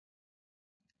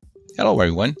Hello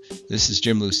everyone, this is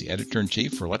Jim Lucy,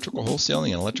 Editor-in-Chief for Electrical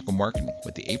Wholesaling and Electrical Marketing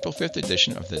with the April 5th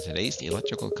edition of the Today's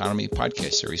Electrical Economy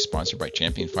podcast series sponsored by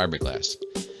Champion Fiberglass.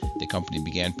 The company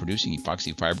began producing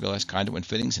epoxy fiberglass conduit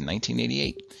fittings in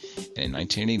 1988, and in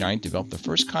 1989 developed the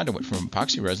first conduit from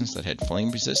epoxy resins that had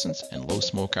flame resistance and low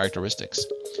smoke characteristics.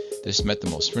 This met the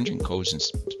most stringent codes and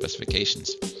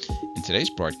specifications. In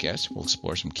today's broadcast, we'll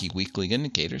explore some key weekly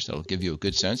indicators that will give you a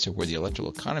good sense of where the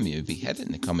electrical economy will be headed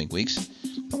in the coming weeks,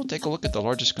 and we'll take a look at the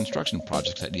largest construction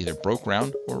projects that either broke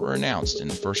ground or were announced in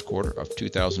the first quarter of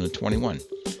 2021.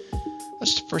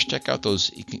 Let's first check out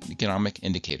those economic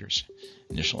indicators.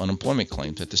 Initial unemployment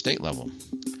claims at the state level,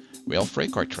 rail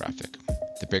freight car traffic,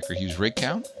 the Baker Hughes rig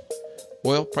count,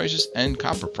 oil prices, and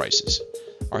copper prices.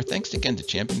 Our thanks again to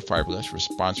Champion Fiberglass for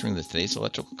sponsoring the Today's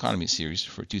Electrical Economy series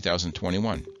for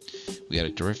 2021. We had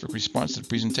a terrific response to the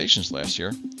presentations last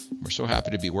year. We're so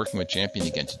happy to be working with Champion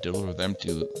again to deliver them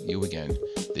to you again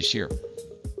this year.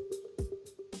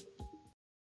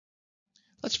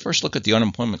 Let's first look at the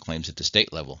unemployment claims at the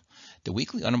state level. The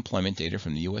weekly unemployment data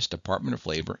from the U.S. Department of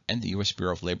Labor and the U.S.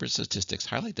 Bureau of Labor Statistics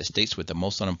highlight the states with the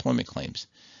most unemployment claims.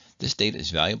 This data is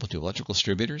valuable to electrical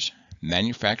distributors,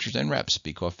 manufacturers, and reps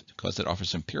because it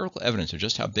offers empirical evidence of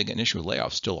just how big an issue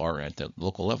layoffs still are at the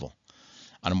local level.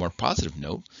 On a more positive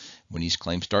note, when these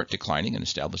claims start declining and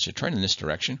establish a trend in this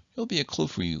direction, it'll be a clue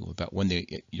for you about when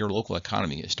your local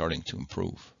economy is starting to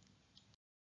improve.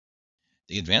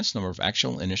 The advanced number of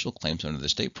actual initial claims under the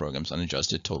state programs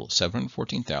unadjusted totaled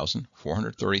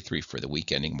 714,433 for the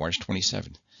week ending March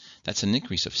 27th. That's an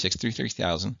increase of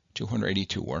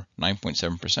 63,282 or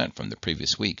 9.7% from the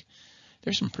previous week.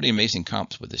 There's some pretty amazing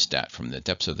comps with this stat from the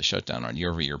depths of the shutdown on a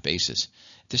year-over-year basis.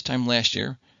 At this time last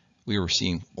year, we were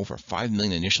seeing over 5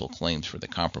 million initial claims for the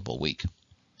comparable week.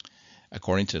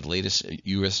 According to the latest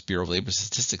U.S. Bureau of Labor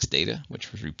Statistics data,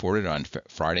 which was reported on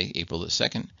Friday, April the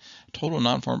 2nd, total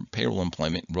non-farm payroll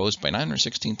employment rose by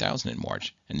 916,000 in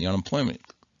March, and the unemployment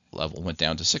level went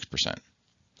down to 6%.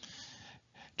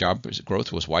 Job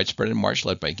growth was widespread in March,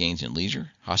 led by gains in leisure,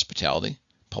 hospitality,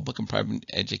 public and private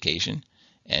education,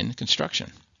 and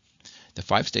construction. The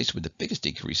 5 states with the biggest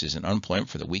decreases in unemployment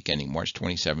for the week ending March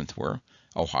 27th were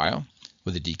Ohio,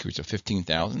 with a decrease of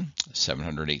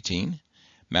 15,718,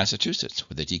 Massachusetts,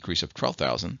 with a decrease of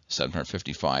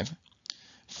 12,755,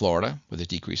 Florida, with a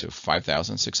decrease of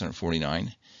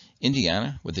 5,649,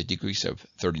 Indiana, with a decrease of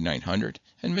 3,900,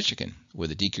 and Michigan,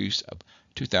 with a decrease of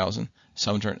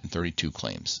 2,732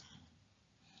 claims.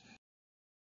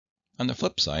 On the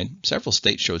flip side, several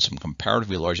states showed some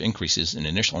comparatively large increases in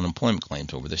initial unemployment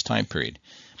claims over this time period.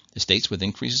 The states with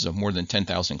increases of more than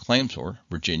 10,000 claims were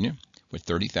Virginia, with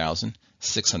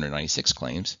 30,696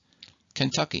 claims,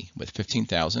 Kentucky with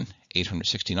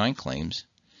 15,869 claims,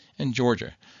 and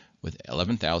Georgia with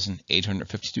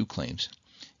 11,852 claims.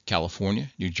 California,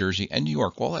 New Jersey, and New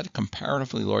York all had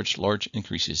comparatively large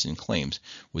increases in claims,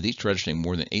 with each registering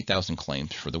more than 8,000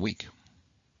 claims for the week.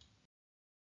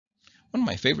 One of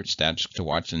my favorite stats to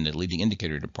watch in the leading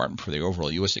indicator department for the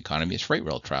overall U.S. economy is freight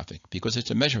rail traffic, because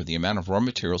it's a measure of the amount of raw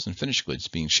materials and finished goods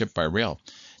being shipped by rail.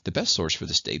 The best source for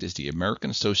this data is the American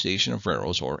Association of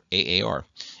Railroads, or AAR.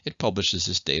 It publishes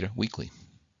this data weekly.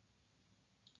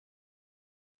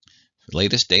 The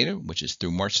latest data, which is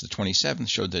through March the 27th,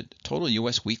 showed that total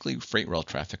U.S. weekly freight rail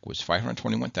traffic was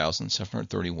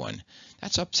 521,731.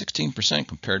 That's up 16%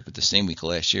 compared with the same week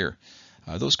last year.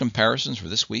 Those comparisons for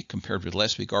this week compared with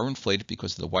last week are inflated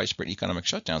because of the widespread economic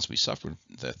shutdowns we suffered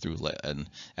through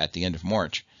at the end of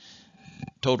March.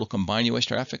 Total combined U.S.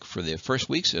 traffic for the first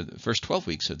 12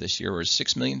 weeks of this year was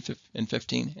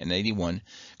 6,015,081 and 81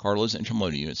 carloads and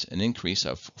intermodal units, an increase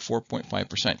of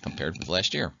 4.5% compared with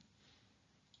last year.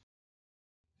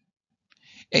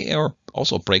 AAR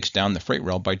also breaks down the freight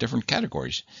rail by different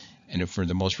categories, and for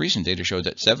the most recent data showed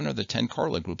that 7 of the 10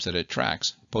 carload groups that it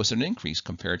tracks posted an increase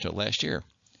compared to last year.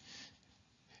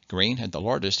 Grain had the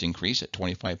largest increase at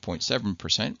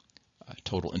 25.7%.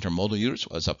 Total intermodal units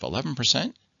was up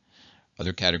 11%.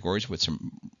 Other categories with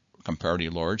some comparatively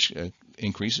large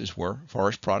increases were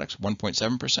forest products,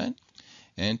 1.7%,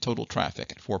 and total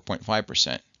traffic at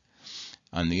 4.5%.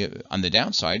 On the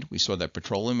downside, we saw that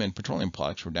petroleum and petroleum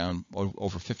products were down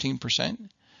over 15%.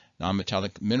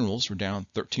 Non-metallic minerals were down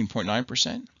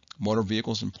 13.9%. Motor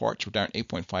vehicles and parts were down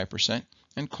 8.5%.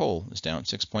 And coal is down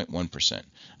 6.1%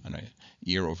 on a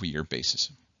year-over-year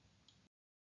basis.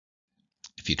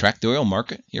 If you track the oil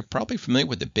market, you're probably familiar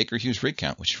with the Baker Hughes rig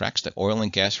count, which tracks the oil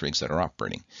and gas rigs that are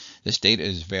operating. This data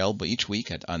is available each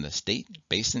week on the state,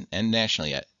 basin, and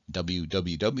nationally at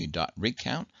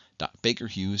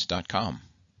www.rigcount.bakerhughes.com.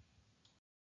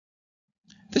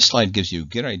 This slide gives you a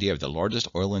good idea of the largest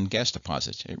oil and gas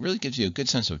deposits. It really gives you a good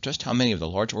sense of just how many of the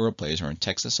large oil players are in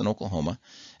Texas and Oklahoma,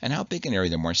 and how big an area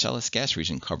the Marcellus gas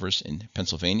region covers in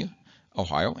Pennsylvania,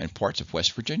 Ohio, and parts of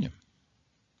West Virginia.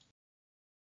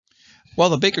 While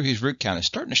the Baker Hughes rig count is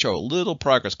starting to show a little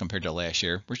progress compared to last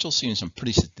year, we're still seeing some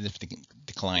pretty significant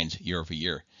declines year over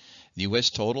year. The U.S.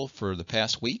 total for the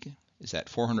past week is at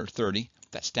 430.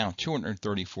 That's down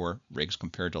 234 rigs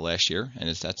compared to last year, and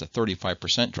that's a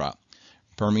 35% drop.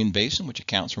 Permian Basin, which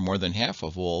accounts for more than half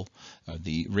of all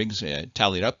the rigs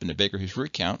tallied up in the Baker Hughes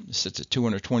rig count, sits at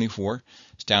 224.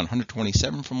 It's down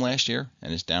 127 from last year,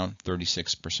 and is down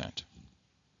 36%.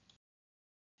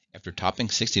 After topping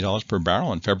 $60 per barrel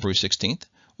on February 16th,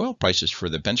 oil prices for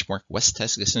the benchmark West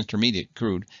Texas Intermediate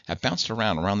crude have bounced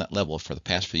around that level for the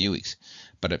past few weeks.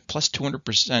 But at plus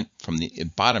 200% from the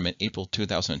bottom in April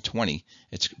 2020,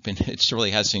 it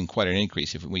really has seen quite an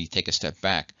increase if we take a step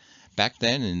back. Back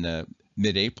then, in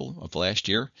mid-April of last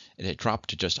year, it had dropped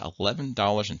to just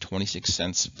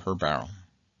 $11.26 per barrel.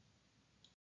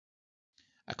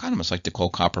 Economists like to call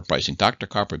copper pricing Dr.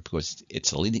 Copper because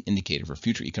it's a leading indicator for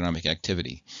future economic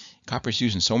activity. Copper is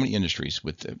used in so many industries,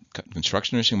 with the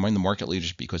construction industry among the market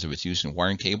leaders because of its use in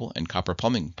wiring cable and copper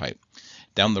plumbing pipe.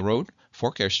 Down the road,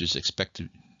 forecasters expect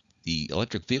the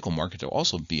electric vehicle market to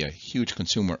also be a huge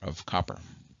consumer of copper.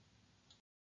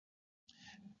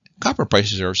 Copper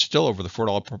prices are still over the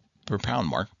 $4 per pound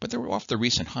mark, but they're off the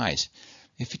recent highs.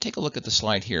 If you take a look at the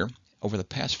slide here, over the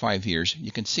past 5 years,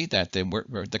 you can see that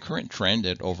the current trend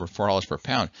at over $4 per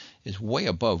pound is way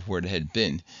above where it had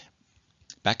been.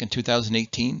 Back in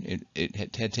 2018, it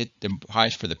had hit the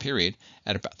highs for the period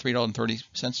at about $3.30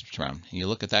 per pound. And you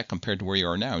look at that compared to where you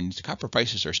are now, and the copper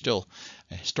prices are still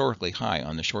historically high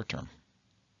on the short term.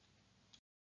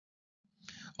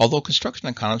 Although construction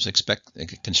economists expect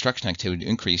construction activity to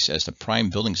increase as the prime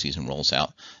building season rolls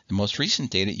out, the most recent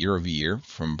data year over year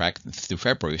from back through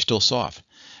February is still soft.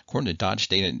 According to Dodge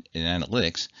Data and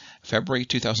Analytics, February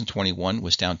 2021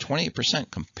 was down 28%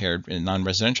 compared in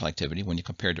non-residential activity when you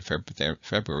compared to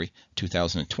February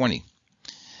 2020.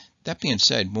 That being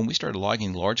said, when we started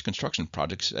logging large construction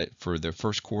projects for the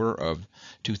first quarter of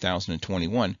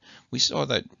 2021, we saw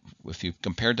that if you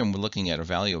compared them, we're looking at a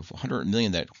value of 100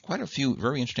 million, that quite a few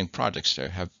very interesting projects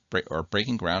are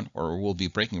breaking ground or will be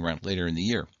breaking ground later in the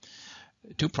year.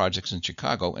 2 projects in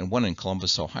Chicago and 1 in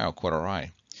Columbus, Ohio, caught our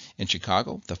eye. In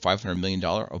Chicago, the $500 million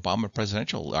Obama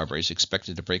Presidential Library is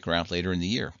expected to break ground later in the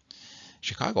year.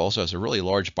 Chicago also has a really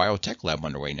large biotech lab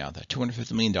underway now, the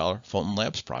 $250 million Fulton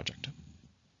Labs project.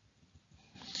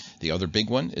 The other big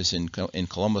one is in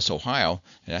Columbus, Ohio,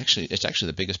 and it's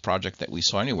actually the biggest project that we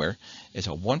saw anywhere. It's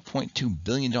a $1.2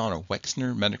 billion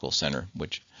Wexner Medical Center,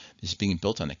 which is being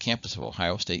built on the campus of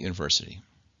Ohio State University.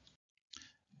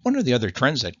 One of the other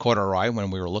trends that caught our eye when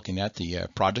we were looking at the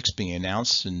projects being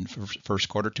announced in first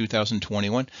quarter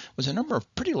 2021 was a number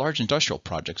of pretty large industrial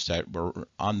projects that were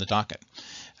on the docket.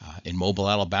 In Mobile,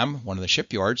 Alabama, one of the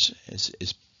shipyards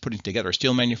is putting together a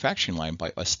steel manufacturing line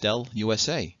by Estelle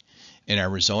USA. In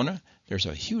Arizona, there's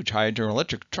a huge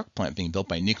hydroelectric truck plant being built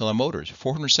by Nikola Motors,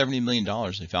 $470 million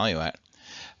in value at.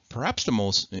 Perhaps the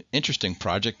most interesting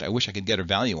project, I wish I could get a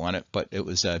value on it, but it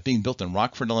was being built in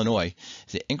Rockford, Illinois.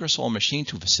 The Ingersoll Machine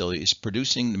Tool Facility is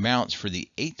producing the mounts for the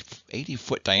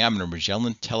 80-foot diameter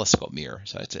Magellan telescope mirror.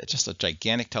 So it's just a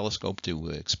gigantic telescope to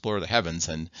explore the heavens,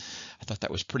 and I thought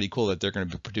that was pretty cool that they're going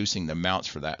to be producing the mounts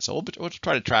for that. So we'll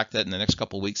try to track that in the next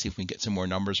couple of weeks, see if we can get some more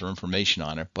numbers or information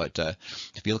on it. But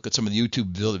if you look at some of the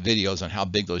YouTube videos on how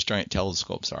big those giant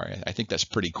telescopes are, I think that's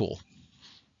pretty cool.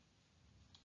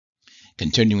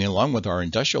 Continuing along with our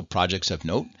industrial projects of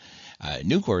note,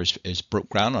 Nucor is broke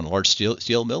ground on a large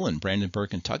steel mill in Brandenburg,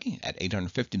 Kentucky at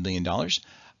 $850 million.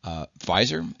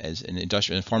 Pfizer is an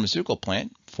industrial and pharmaceutical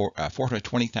plant,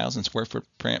 420,000 square foot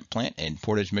plant in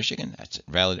Portage, Michigan. That's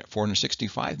valued at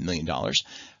 $465 million.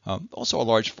 Also a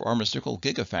large pharmaceutical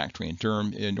gigafactory in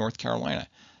Durham, North Carolina.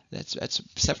 That's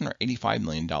 $785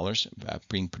 million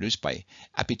being produced by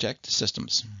Apitech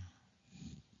Systems.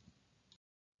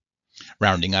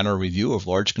 Rounding out our review of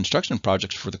large construction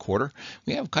projects for the quarter,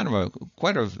 we have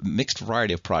quite a mixed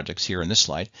variety of projects here in this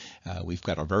slide. We've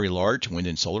got a very large wind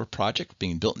and solar project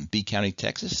being built in B County,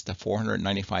 Texas, the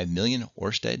 $495 million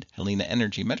Ørsted Helena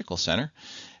Energy Medical Center.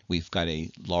 We've got a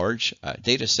large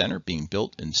data center being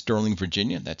built in Sterling,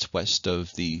 Virginia. That's west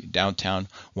of the downtown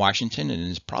Washington, and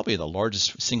is probably the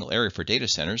largest single area for data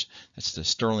centers. That's the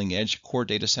Sterling Edge Core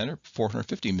Data Center,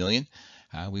 $450 million.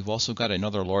 We've also got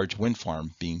another large wind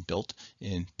farm being built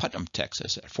in Putnam,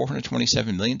 Texas at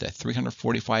 $427 million, to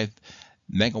 345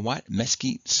 megawatt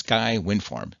Mesquite Sky wind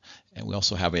farm. And we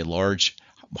also have a large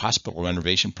hospital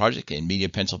renovation project in Media,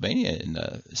 Pennsylvania, in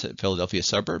Philadelphia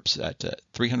suburbs at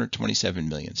 $327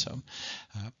 million. So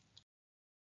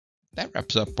that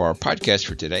wraps up our podcast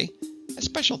for today. A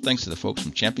special thanks to the folks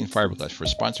from Champion Fiberglass for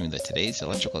sponsoring the Today's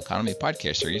Electrical Economy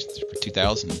podcast series for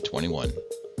 2021.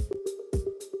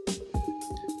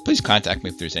 Please contact me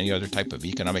if there's any other type of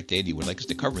economic data you would like us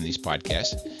to cover in these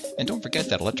podcasts. And don't forget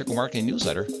that Electrical Marketing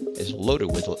Newsletter is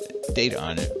loaded with data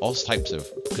on all types of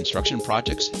construction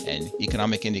projects and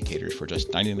economic indicators for just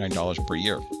 $99 per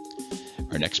year.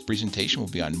 Our next presentation will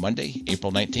be on Monday,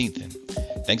 April 19th.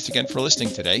 And thanks again for listening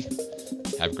today.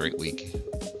 Have a great week.